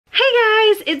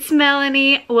guys, it's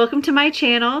Melanie. Welcome to my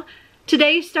channel.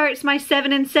 Today starts my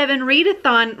 7 and 7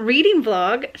 readathon reading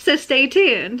vlog, so stay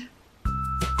tuned.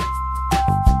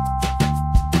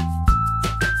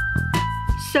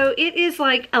 So it is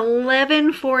like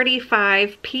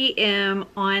 11:45 p.m.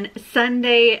 on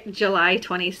Sunday, July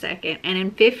 22nd, and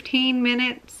in 15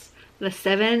 minutes, the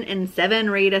 7 and 7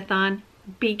 readathon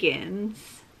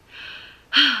begins.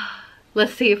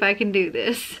 Let's see if I can do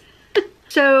this.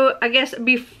 So I guess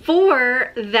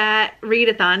before that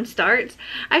readathon starts,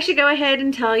 I should go ahead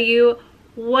and tell you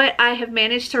what I have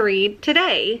managed to read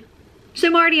today. So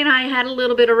Marty and I had a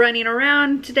little bit of running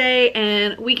around today,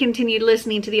 and we continued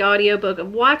listening to the audiobook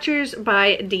of Watchers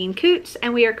by N.E.W.T.s,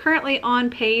 and we are currently on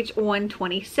page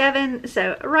 127,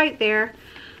 so right there,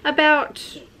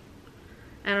 about,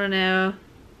 I don't know,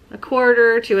 a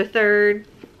quarter to a third,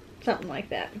 something like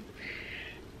that.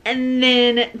 And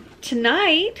then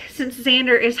tonight, since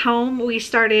Xander is home, we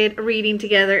started reading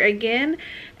together again.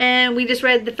 And we just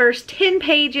read the first 10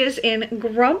 pages in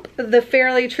Grump, the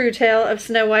Fairly True Tale of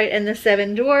Snow White and the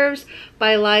Seven Dwarfs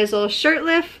by Liesl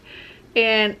Shurtleff.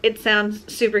 And it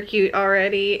sounds super cute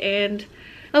already. And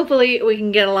hopefully we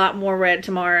can get a lot more read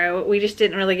tomorrow. We just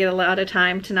didn't really get a lot of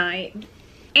time tonight.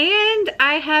 And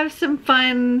I have some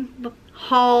fun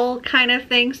haul kind of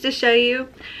things to show you.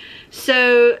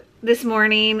 So this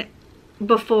morning,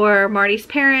 before Marty's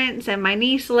parents and my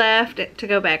niece left to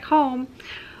go back home,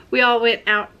 we all went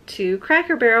out to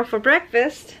Cracker Barrel for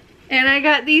breakfast, and I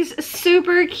got these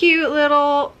super cute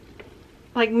little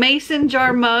like mason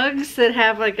jar mugs that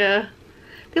have like they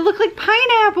look like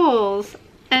pineapples,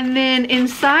 and then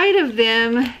inside of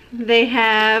them they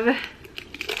have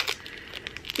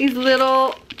these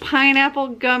little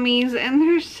pineapple gummies, and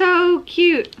they're so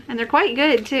cute, and they're quite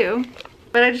good too.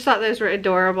 But I just thought those were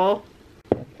adorable.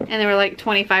 And they were like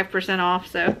 25% off,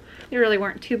 so they really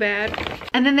weren't too bad.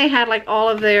 And then they had like all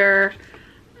of their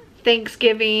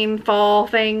Thanksgiving fall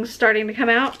things starting to come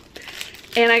out.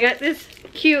 And I got this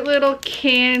cute little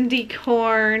candy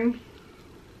corn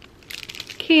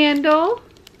candle.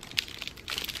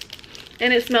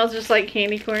 And it smells just like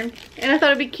candy corn. And I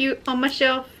thought it'd be cute on my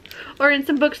shelf or in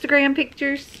some Bookstagram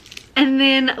pictures. And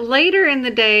then later in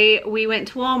the day, we went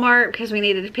to Walmart because we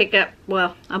needed to pick up,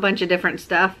 well, a bunch of different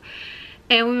stuff.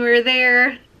 And when we were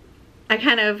there, I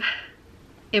kind of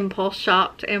impulse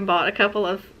shopped and bought a couple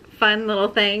of fun little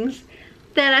things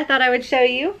that I thought I would show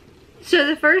you. So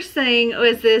the first thing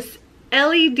was this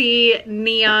LED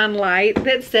neon light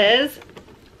that says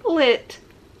lit.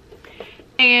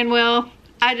 And well,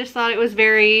 I just thought it was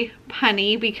very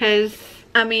punny because,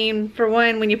 I mean, for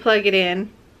one, when you plug it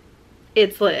in,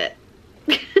 it's lit.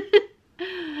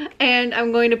 And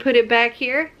I'm going to put it back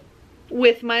here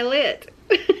with my lit.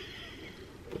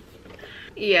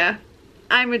 Yeah,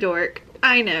 I'm a dork,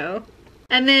 I know.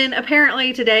 And then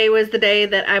apparently today was the day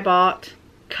that I bought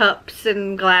cups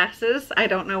and glasses. I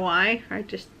don't know why, I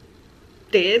just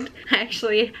did. I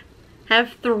actually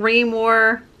have 3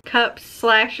 more cups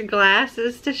 /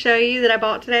 glasses to show you that I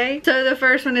bought today. So the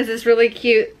first one is this really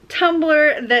cute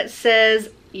tumbler that says,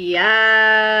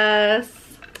 yes.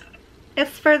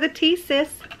 It's for the tea,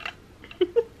 sis.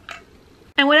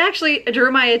 And what actually drew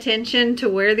my attention to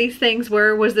where these things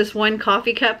were was this one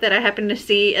coffee cup that I happened to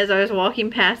see as I was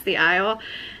walking past the aisle.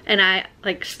 And I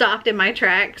like stopped in my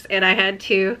tracks and I had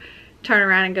to turn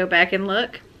around and go back and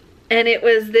look. And it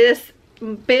was this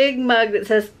big mug that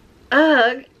says,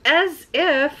 ugh, as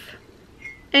if.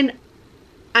 And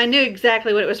I knew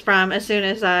exactly what it was from as soon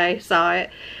as I saw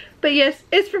it. But yes,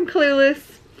 it's from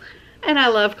Clueless. And I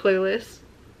love Clueless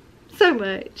so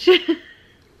much.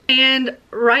 And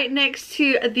right next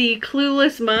to the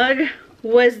Clueless mug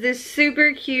was this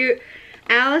super cute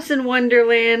Alice in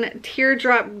Wonderland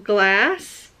teardrop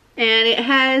glass. And it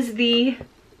has the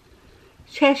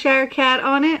Cheshire Cat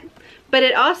on it. But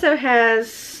it also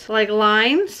has like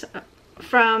lines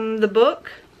from the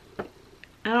book.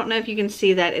 I don't know if you can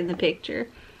see that in the picture.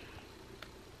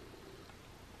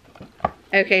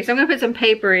 Okay, so I'm going to put some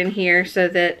paper in here so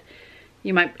that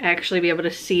you might actually be able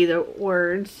to see the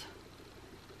words.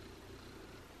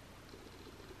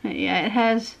 Yeah, it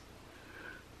has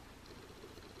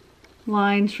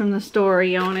lines from the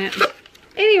story on it.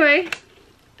 Anyway,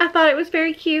 I thought it was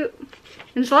very cute.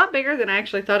 And it's a lot bigger than I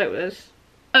actually thought it was.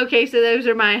 Okay, so those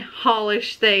are my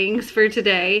haulish things for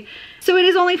today. So it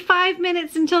is only 5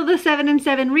 minutes until the 7 and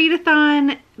 7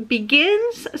 readathon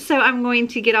begins. So I'm going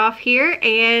to get off here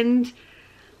and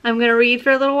I'm going to read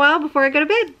for a little while before I go to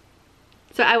bed.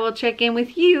 So I will check in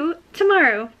with you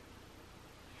tomorrow.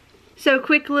 So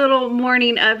quick little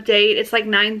morning update. It's like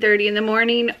 9:30 in the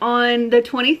morning on the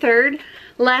 23rd.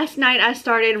 last night I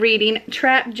started reading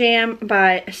Trap Jam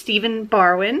by Stephen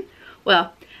Barwin.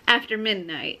 Well, after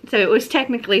midnight, so it was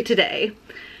technically today.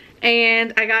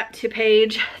 And I got to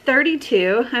page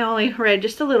 32. I only read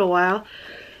just a little while.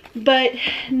 But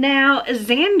now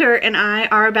Xander and I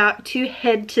are about to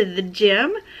head to the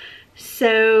gym.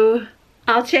 So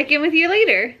I'll check in with you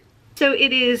later. So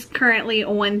it is currently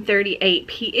 1:38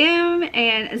 p.m.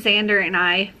 and Xander and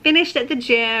I finished at the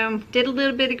gym, did a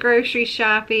little bit of grocery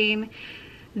shopping,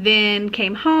 then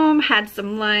came home, had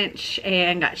some lunch,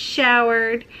 and got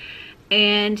showered.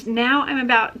 And now I'm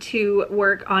about to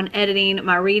work on editing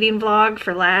my reading vlog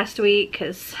for last week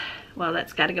because, well,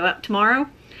 that's got to go up tomorrow.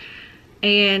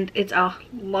 And it's a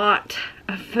lot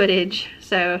of footage,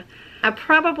 so I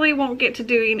probably won't get to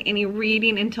doing any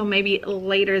reading until maybe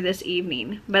later this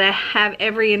evening, but I have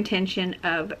every intention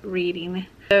of reading.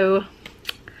 So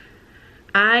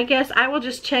I guess I will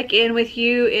just check in with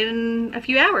you in a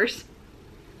few hours.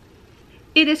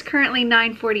 It is currently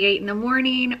 9:48 in the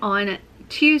morning on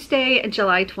Tuesday,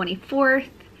 July 24th,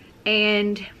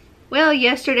 and well,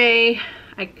 yesterday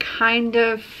I kind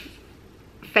of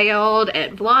failed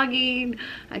at vlogging,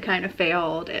 I kind of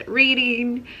failed at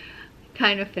reading,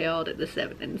 kind of failed at the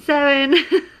 7 and 7.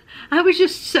 I was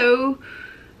just so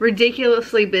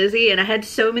ridiculously busy and I had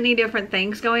so many different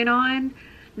things going on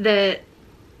that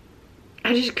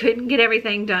I just couldn't get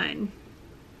everything done.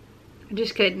 I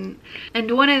just couldn't.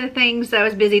 And one of the things that I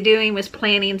was busy doing was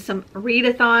planning some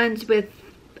readathons with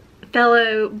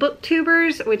fellow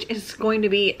booktubers, which is going to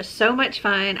be so much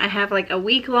fun. I have like a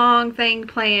week-long thing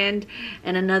planned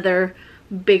and another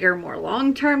bigger, more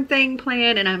long-term thing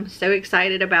planned, and I'm so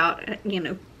excited about, you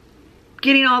know,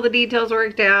 getting all the details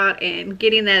worked out and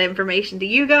getting that information to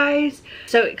you guys.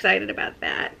 So excited about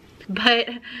that. But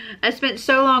I spent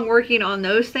so long working on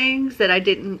those things that I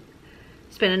didn't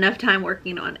spend enough time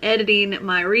working on editing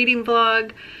my reading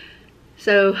vlog.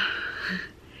 So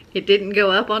it didn't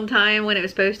go up on time when it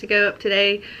was supposed to go up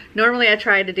today. Normally I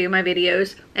try to do my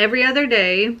videos every other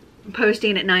day,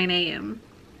 posting at 9 a.m.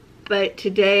 But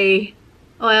today,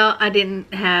 well, I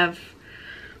didn't have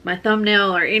my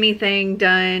thumbnail or anything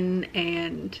done,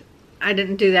 and I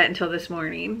didn't do that until this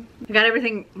morning. I got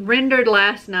everything rendered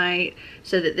last night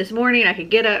so that this morning I could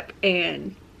get up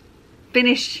and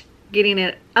finish getting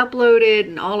it uploaded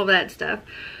and all of that stuff,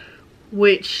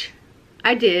 which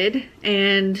I did,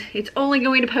 and it's only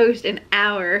going to post an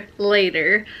hour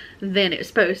later than it was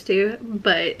supposed to.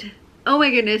 But oh my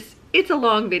goodness, it's a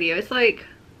long video. It's like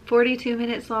 42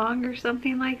 minutes long or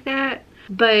something like that.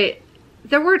 But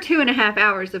there were 2.5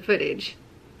 hours of footage.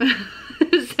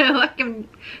 So I can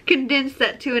condense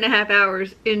that 2.5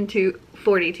 hours into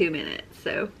 42 minutes.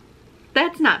 So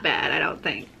that's not bad, I don't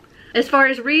think. As far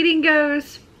as reading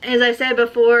goes, as I said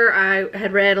before, I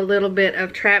had read a little bit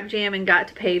of Trap Jam and got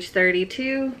to page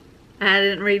 32. I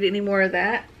didn't read any more of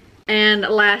that. And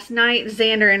last night,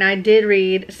 Xander and I did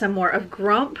read some more of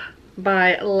Grump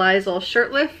by Liesl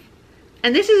Shurtleff.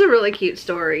 And this is a really cute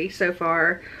story so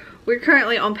far. We're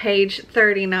currently on page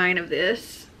 39 of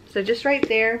this. So just right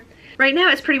there. Right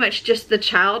now, it's pretty much just the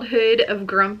childhood of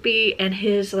Grumpy and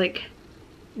his like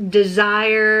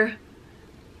desire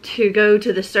to go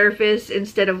to the surface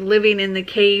instead of living in the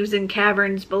caves and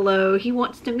caverns below. He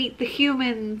wants to meet the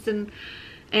humans,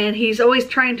 and he's always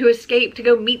trying to escape to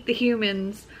go meet the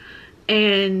humans,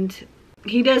 and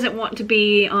he doesn't want to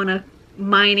be on a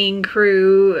mining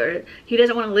crew, or he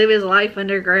doesn't want to live his life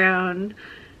underground.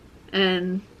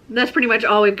 And that's pretty much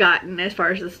all we've gotten as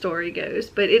far as the story goes,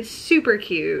 but it's super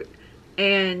cute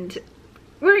and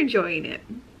we're enjoying it.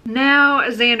 Now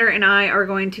Xander and I are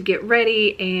going to get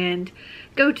ready and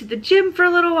go to the gym for a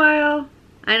little while.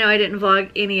 I know I didn't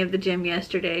vlog any of the gym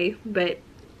yesterday, but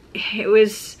it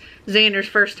was Xander's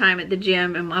first time at the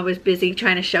gym and I was busy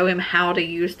trying to show him how to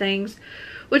use things,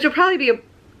 which will probably be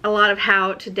a lot of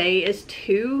how today is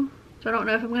too. So I don't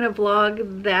know if I'm going to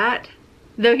vlog that,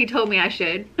 though he told me I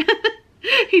should.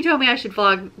 He told me I should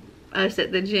vlog us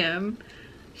at the gym.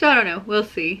 So I don't know, we'll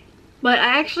see. But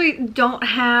I actually don't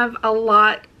have a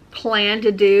lot planned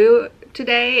to do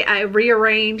today. I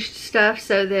rearranged stuff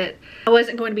so that I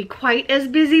wasn't going to be quite as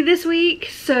busy this week,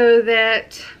 so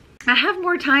that I have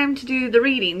more time to do the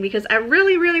reading, because I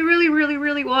really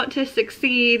want to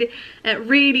succeed at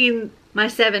reading my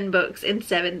 7 books in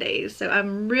 7 days. So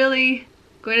I'm really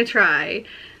going to try.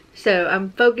 So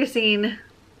I'm focusing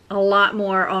a lot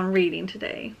more on reading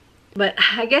today. But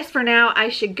I guess for now I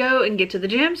should go and get to the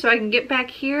gym so I can get back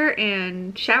here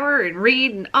and shower and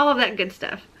read and all of that good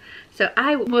stuff. So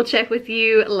I will check with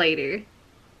you later.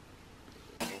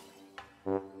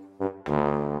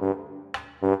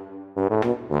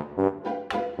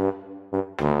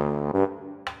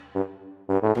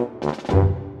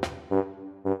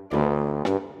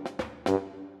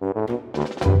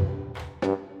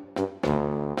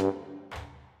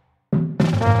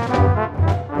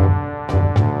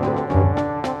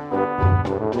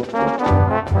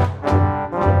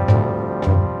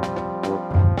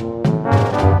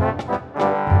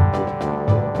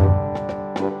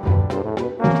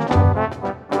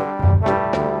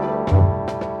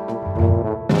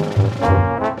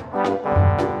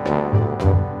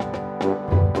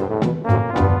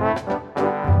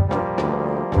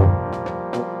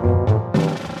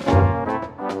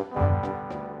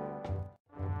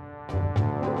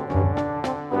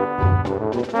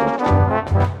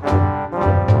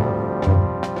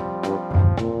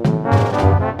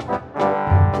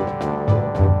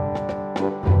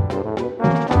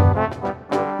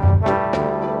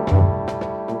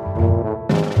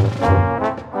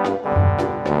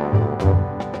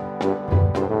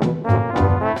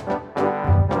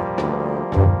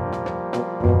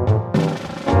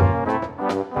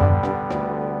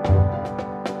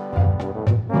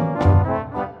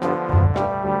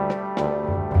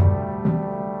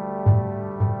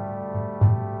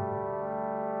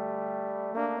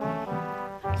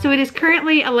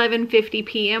 currently 11:50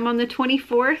 p.m. on the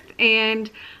 24th,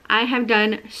 and I have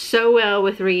done so well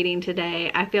with reading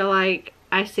today. I feel like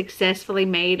I successfully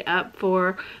made up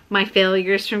for my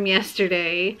failures from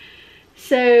yesterday.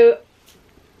 So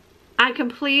I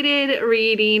completed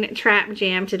reading Trap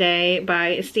Jam today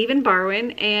by Stephen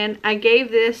Barwin, and I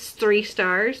gave this 3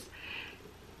 stars.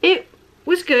 It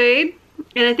was good,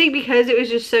 and I think because it was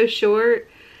just so short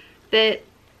that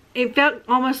it felt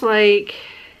almost like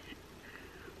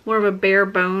more of a bare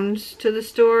bones to the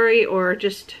story, or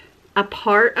just a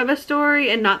part of a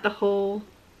story and not the whole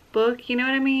book, you know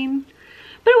what I mean?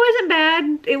 But it wasn't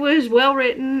bad. It was well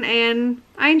written and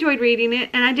I enjoyed reading it,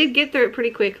 and I did get through it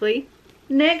pretty quickly.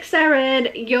 Next I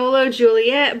read YOLO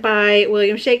Juliet by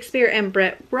William Shakespeare and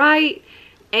Brett Wright,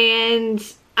 and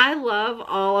I love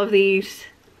all of these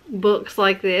books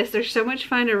like this. They're so much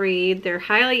fun to read. They're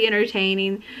highly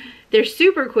entertaining. They're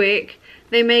super quick.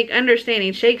 They make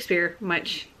understanding Shakespeare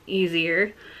much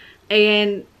easier.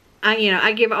 And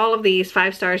I give all of these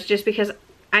 5 stars just because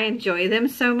I enjoy them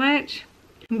so much.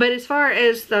 But as far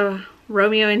as the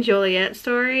Romeo and Juliet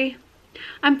story,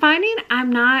 I'm finding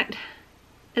I'm not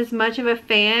as much of a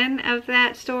fan of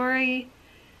that story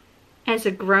as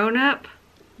a grown-up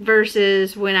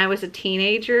versus when I was a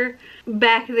teenager.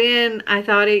 Back then, I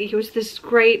thought it was this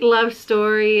great love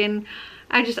story, and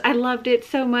I loved it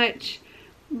so much.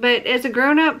 But as a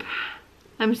grown-up,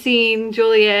 I'm seeing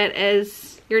Juliet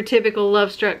as your typical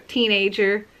love-struck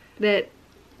teenager that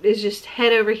is just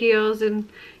head over heels and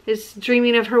is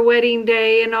dreaming of her wedding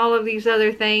day and all of these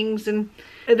other things, and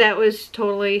that was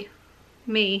totally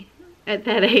me at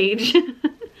that age.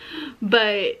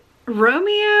 But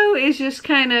Romeo is just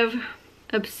kind of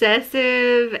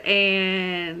obsessive,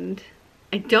 and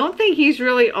I don't think he's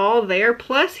really all there.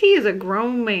 Plus he is a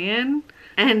grown man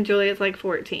and Juliet's like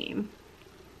 14.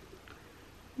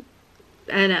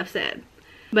 Enough said.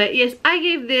 But yes, I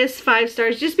gave this 5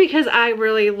 stars just because I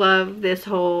really love this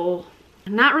whole,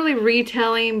 not really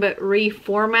retelling, but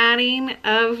reformatting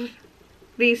of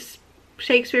these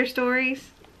Shakespeare stories.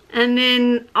 And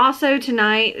then also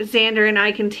tonight, Xander and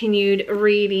I continued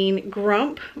reading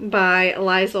Grump by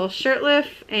Liesl Shurtleff,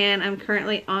 and I'm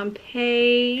currently on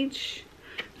page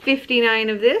 59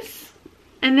 of this.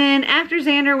 And then after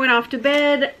Xander went off to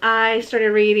bed, I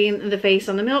started reading The Face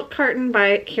on the Milk Carton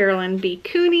by Carolyn B.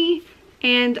 Cooney,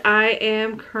 and I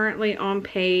am currently on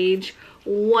page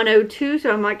 102,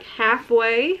 so I'm like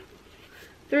halfway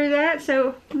through that,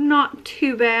 so not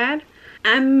too bad.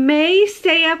 I may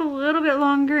stay up a little bit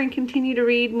longer and continue to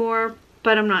read more,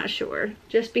 but I'm not sure,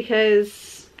 just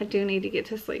because I do need to get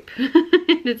to sleep.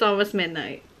 It's almost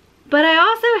midnight. But I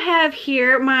also have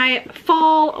here my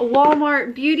fall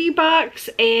Walmart beauty box,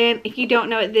 and if you don't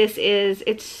know what this is,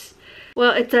 it's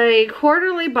a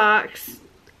quarterly box.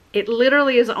 It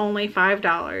literally is only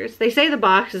 $5. They say the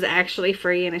box is actually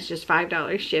free and it's just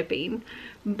 $5 shipping,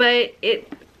 but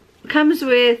it comes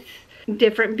with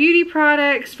different beauty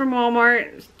products from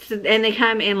Walmart, and they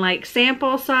come in like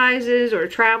sample sizes or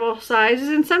travel sizes,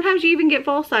 and sometimes you even get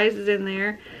full sizes in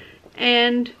there.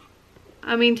 And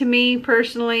I mean, to me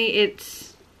personally,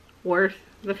 it's worth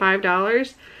the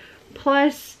 $5.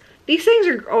 Plus, these things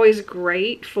are always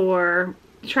great for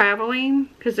traveling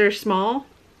because they're small.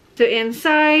 So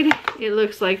inside, it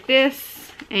looks like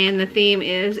this, and the theme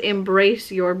is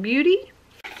Embrace Your Beauty.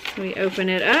 We open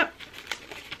it up,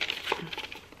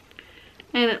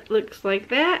 and it looks like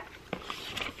that.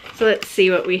 So let's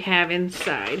see what we have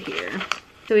inside here.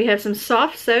 So we have some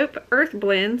soft soap, Earth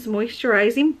Blends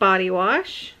moisturizing body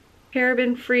wash,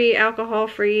 paraben-free,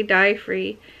 alcohol-free,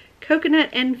 dye-free, coconut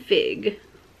and fig.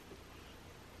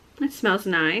 It smells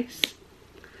nice.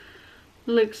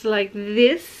 Looks like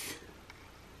this.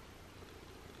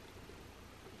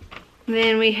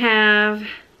 Then we have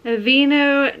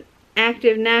Aveeno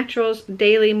Active Naturals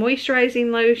Daily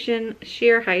Moisturizing Lotion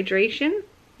Sheer Hydration.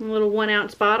 A little 1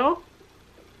 ounce bottle.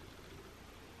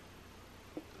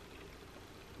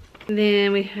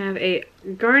 Then we have a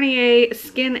Garnier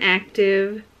Skin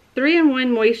Active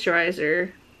 3-in-1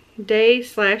 Moisturizer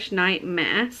Day/Night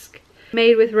Mask.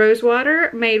 Made with rose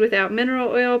water, made without mineral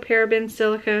oil, parabens,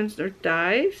 silicones, or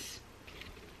dyes.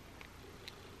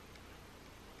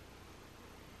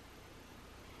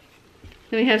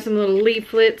 Then we have some little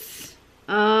leaflets,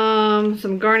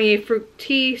 some Garnier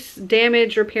Fructis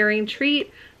Damage Repairing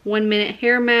Treat, 1-minute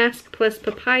hair mask plus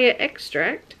papaya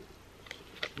extract.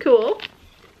 Cool.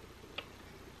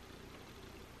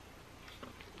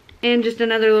 And just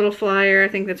another little flyer. I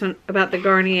think that's about the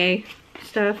Garnier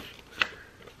stuff.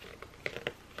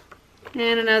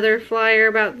 And another flyer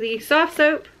about the soft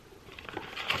soap.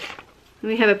 And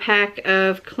we have a pack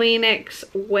of Kleenex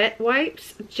wet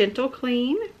wipes, Gentle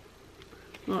Clean.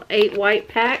 Little 8 white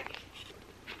pack.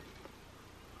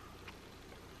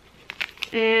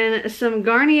 And some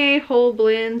Garnier Whole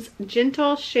Blends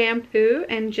Gentle Shampoo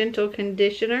and Gentle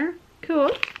Conditioner.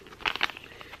 Cool.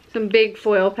 Some big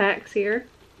foil packs here.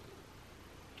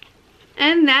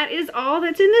 And that is all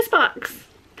that's in this box.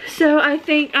 So I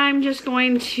think I'm just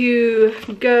going to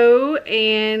go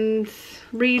and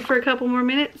read for a couple more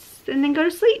minutes and then go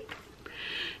to sleep.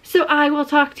 So I will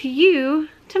talk to you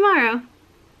tomorrow.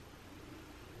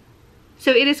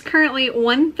 So it is currently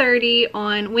 1:30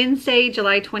 on Wednesday,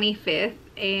 July 25th,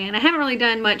 and I haven't really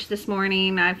done much this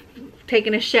morning. I've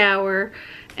taken a shower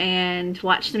and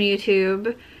watched some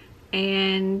YouTube,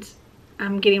 and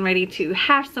I'm getting ready to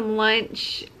have some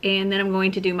lunch, and then I'm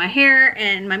going to do my hair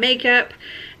and my makeup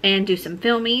and do some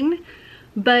filming.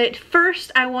 But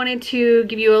first I wanted to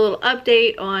give you a little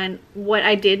update on what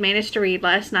I did manage to read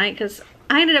last night, because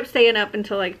I ended up staying up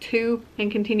until like 2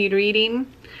 and continued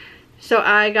reading. So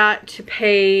I got to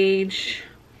page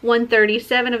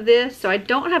 137 of this, so I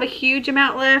don't have a huge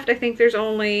amount left. I think there's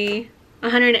only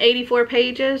 184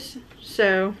 pages,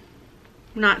 so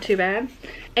not too bad.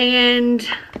 And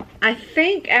I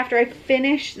think after I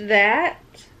finish that,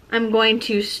 I'm going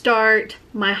to start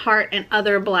My Heart and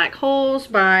Other Black Holes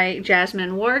by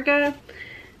Jasmine Warga.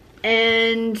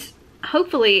 And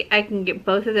hopefully I can get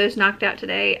both of those knocked out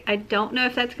today. I don't know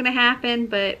if that's going to happen,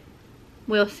 but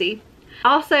we'll see.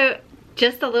 Also,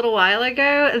 just a little while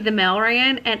ago, the mail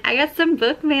ran and I got some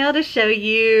book mail to show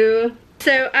you.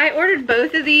 So I ordered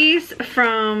both of these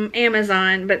from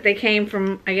Amazon, but they came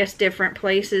from, I guess, different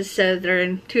places, so they're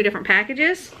in 2 different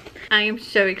packages. I am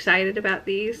so excited about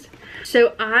these.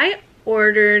 So I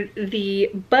ordered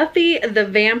the Buffy the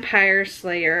Vampire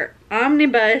Slayer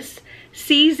Omnibus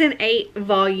Season 8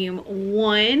 Volume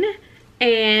 1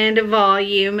 and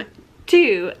Volume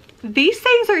 2. These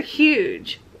things are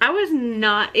huge. I was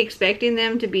not expecting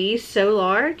them to be so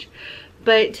large,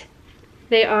 but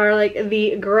they are like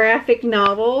the graphic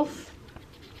novels.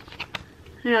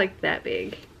 They're like that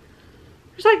big.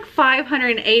 There's like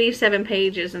 587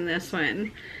 pages in this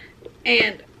one.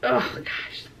 And, oh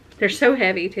gosh, they're so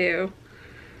heavy too.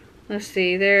 Let's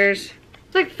see, there's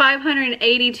like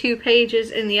 582 pages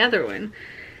in the other one.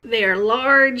 They are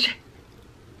large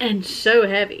and so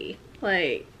heavy.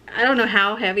 Like, I don't know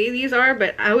how heavy these are,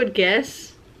 but I would guess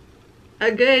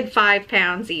a good 5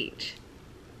 pounds each.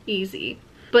 Easy.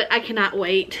 But I cannot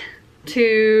wait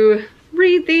to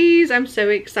read these. I'm so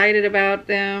excited about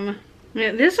them.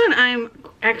 Now, this one I'm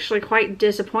actually quite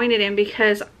disappointed in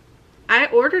because I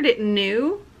ordered it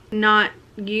new, not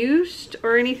used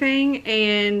or anything,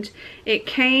 and it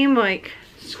came like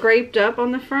scraped up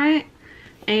on the front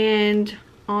and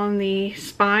on the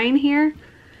spine here.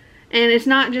 And it's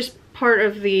not just part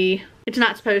of the, it's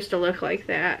not supposed to look like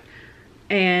that.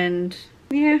 And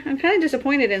yeah, I'm kind of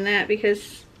disappointed in that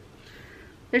because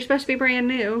they're supposed to be brand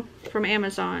new from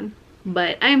Amazon.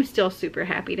 But I'm still super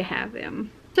happy to have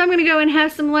them. So I'm going to go and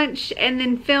have some lunch and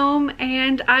then film,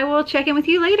 and I will check in with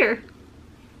you later.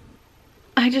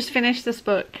 I just finished this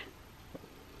book.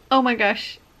 Oh my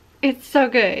gosh, it's so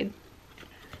good.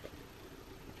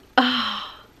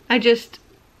 Oh, I just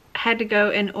had to go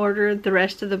and order the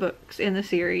rest of the books in the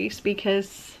series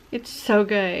because it's so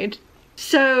good.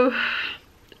 So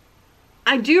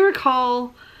I do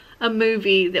recall a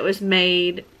movie that was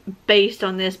made based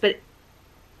on this, but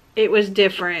it was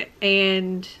different,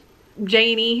 and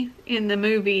Janie in the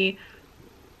movie,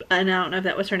 and I don't know if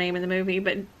that was her name in the movie,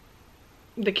 but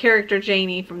the character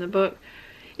Janie from the book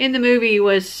in the movie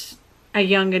was a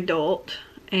young adult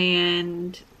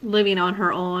and living on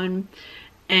her own,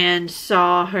 and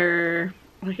saw her,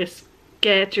 like a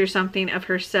sketch or something of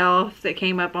herself that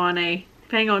came up on a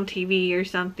thing on TV or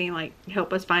something, like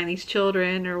help us find these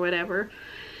children or whatever.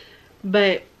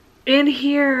 But in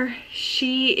here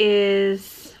she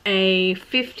is a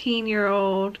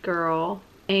 15-year-old girl,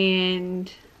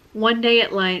 and one day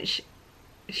at lunch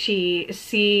she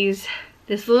sees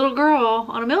this little girl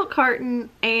on a milk carton,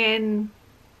 and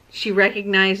she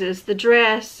recognizes the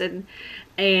dress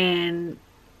and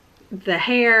the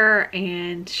hair,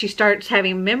 and she starts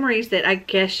having memories that I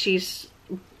guess she's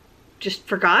just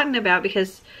forgotten about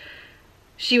because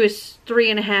she was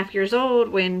 3.5 years old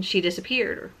when she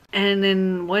disappeared. And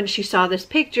then once she saw this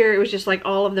picture, it was just like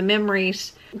all of the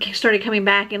memories started coming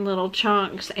back in little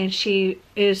chunks, and she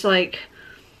is like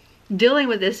dealing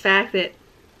with this fact that,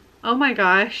 oh my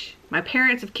gosh, my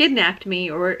parents have kidnapped me,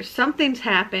 or something's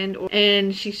happened,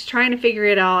 and she's trying to figure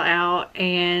it all out.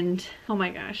 And oh my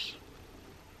gosh,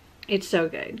 it's so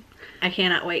good. I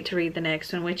cannot wait to read the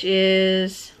next one, which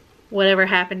is Whatever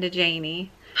Happened to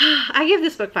Janie. I give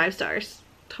this book 5 stars.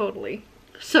 Totally.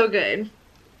 So good.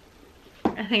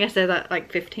 I think I said that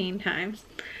like 15 times.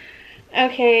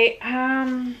 Okay,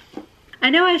 I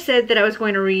know I said that I was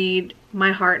going to read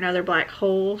My Heart and Other Black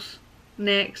Holes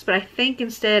next, but I think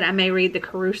instead I may read The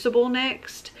Crucible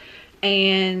next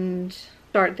and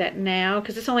start that now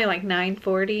because it's only like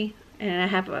 9:40 and I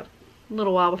have a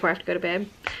little while before I have to go to bed.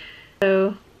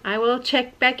 So I will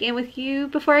check back in with you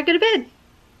before I go to bed.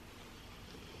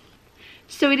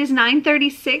 So it is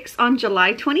 9:36 on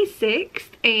July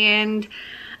 26th, and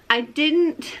I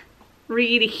didn't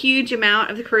read a huge amount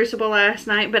of The Crucible last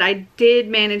night, but I did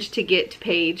manage to get to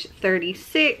page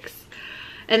 36,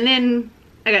 and then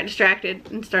I got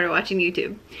distracted and started watching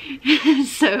YouTube.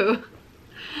 So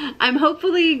I'm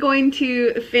hopefully going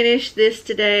to finish this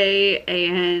today,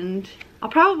 and I'll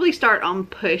probably start on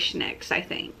Push next, I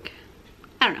think.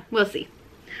 I don't know, we'll see.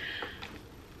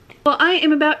 Well, I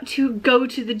am about to go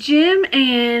to the gym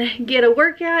and get a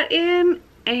workout in,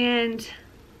 and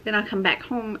then I'll come back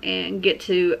home and get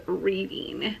to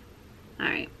reading. All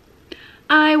right.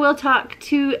 I will talk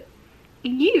to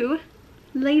you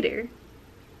later.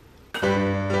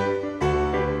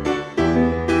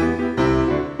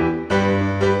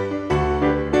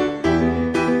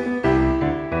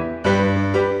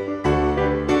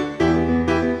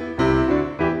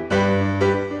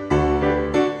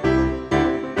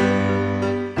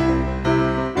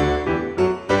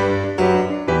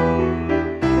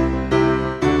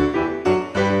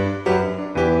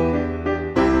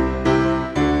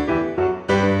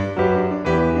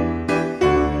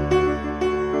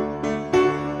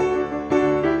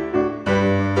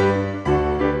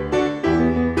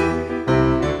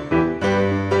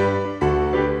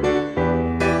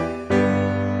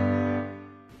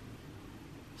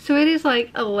 So it is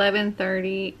like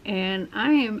 11:30 and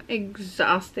I am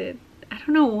exhausted. I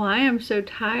don't know why I'm so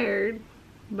tired,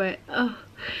 but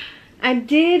I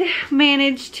did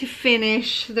manage to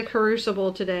finish The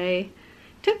Crucible today.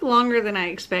 It took longer than I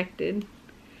expected,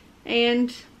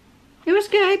 and it was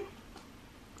good.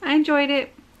 I enjoyed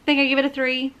it. I think I give it a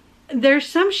 3. There's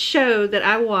some show that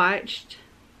I watched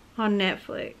on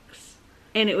Netflix,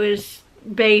 and it was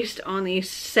based on these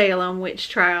Salem witch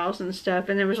trials and stuff,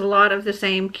 and there was a lot of the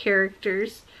same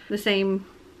characters, the same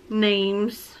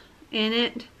names in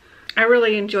it. I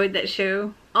really enjoyed that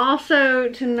show. Also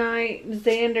tonight,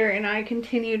 Xander and I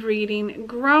continued reading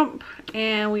Grump,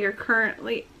 and we are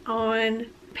currently on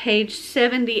page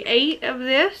 78 of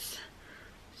this,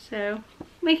 so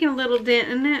making a little dent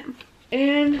in it.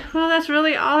 And well, that's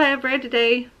really all I have read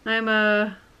today.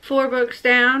 I'm 4 books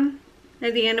down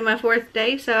at the end of my 4th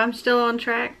day, so I'm still on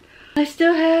track. I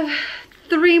still have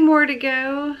 3 more to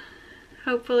go.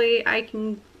 Hopefully I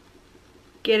can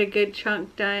get a good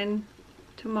chunk done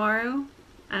tomorrow.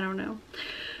 I don't know.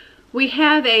 We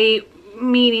have a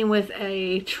meeting with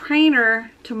a trainer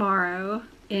tomorrow,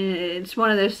 and it's one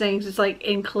of those things, it's like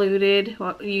included.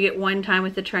 Well, you get one time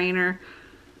with the trainer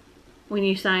when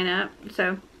you sign up.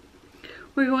 So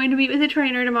we're going to meet with a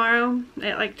trainer tomorrow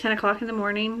at like 10 o'clock in the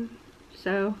morning.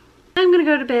 So I'm gonna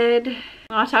go to bed.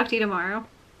 I'll talk to you tomorrow.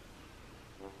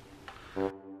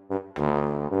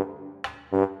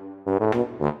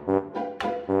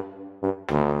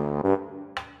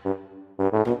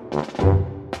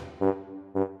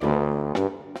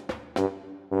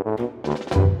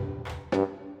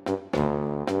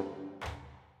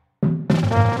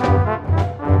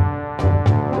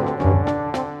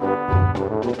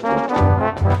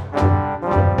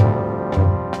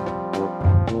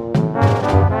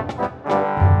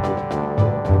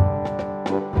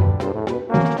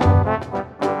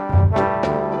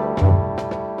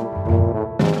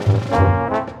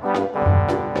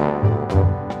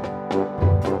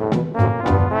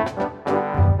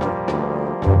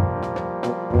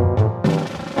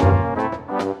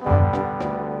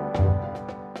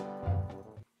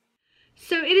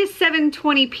 So it is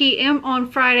 7:20 p.m.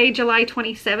 on Friday, July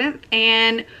 27th,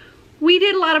 and we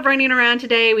did a lot of running around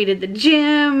today. We did the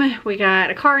gym, we got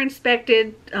a car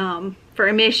inspected for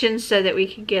emissions so that we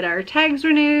could get our tags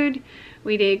renewed.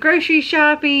 We did grocery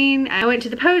shopping. I went to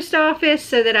the post office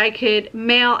so that I could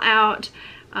mail out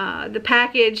the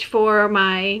package for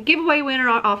my giveaway winner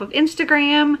off of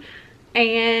Instagram.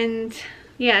 And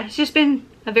yeah, it's just been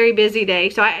a very busy day.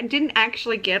 So I didn't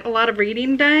actually get a lot of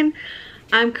reading done.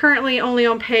 I'm currently only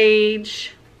on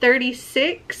page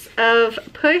 36 of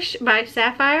Push by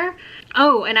Sapphire.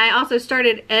 Oh, and I also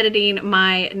started editing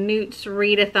my N.E.W.T.s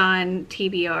Readathon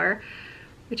TBR,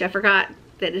 which I forgot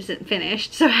that isn't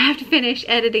finished. So I have to finish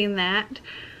editing that.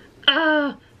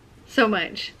 So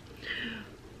much.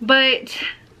 But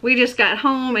we just got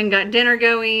home and got dinner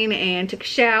going and took a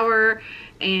shower,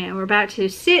 and we're about to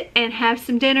sit and have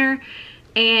some dinner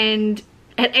and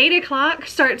At 8 o'clock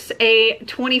starts a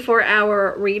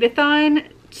 24-hour readathon,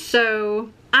 so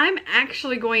I'm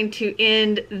actually going to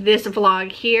end this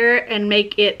vlog here and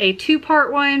make it a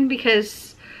 2-part one,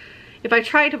 because if I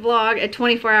try to vlog a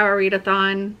 24-hour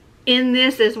readathon in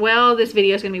this as well, this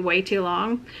video is going to be way too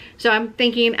long. So I'm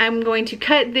thinking I'm going to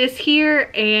cut this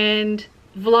here and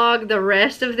vlog the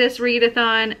rest of this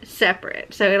readathon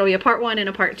separate. So it'll be a part 1 and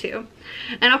a part 2.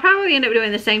 And I'll probably end up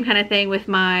doing the same kind of thing with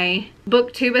my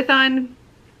BookTubeAthon,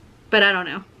 but I don't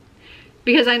know,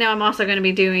 because I know I'm also going to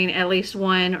be doing at least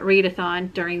one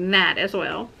readathon during that as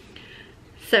well.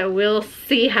 So we'll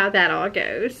see how that all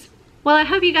goes. Well, I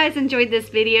hope you guys enjoyed this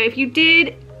video. If you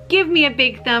did, give me a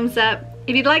big thumbs up.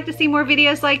 If you'd like to see more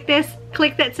videos like this,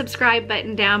 click that subscribe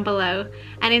button down below.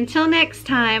 And until next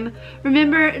time,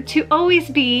 remember to always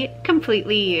be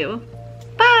completely you.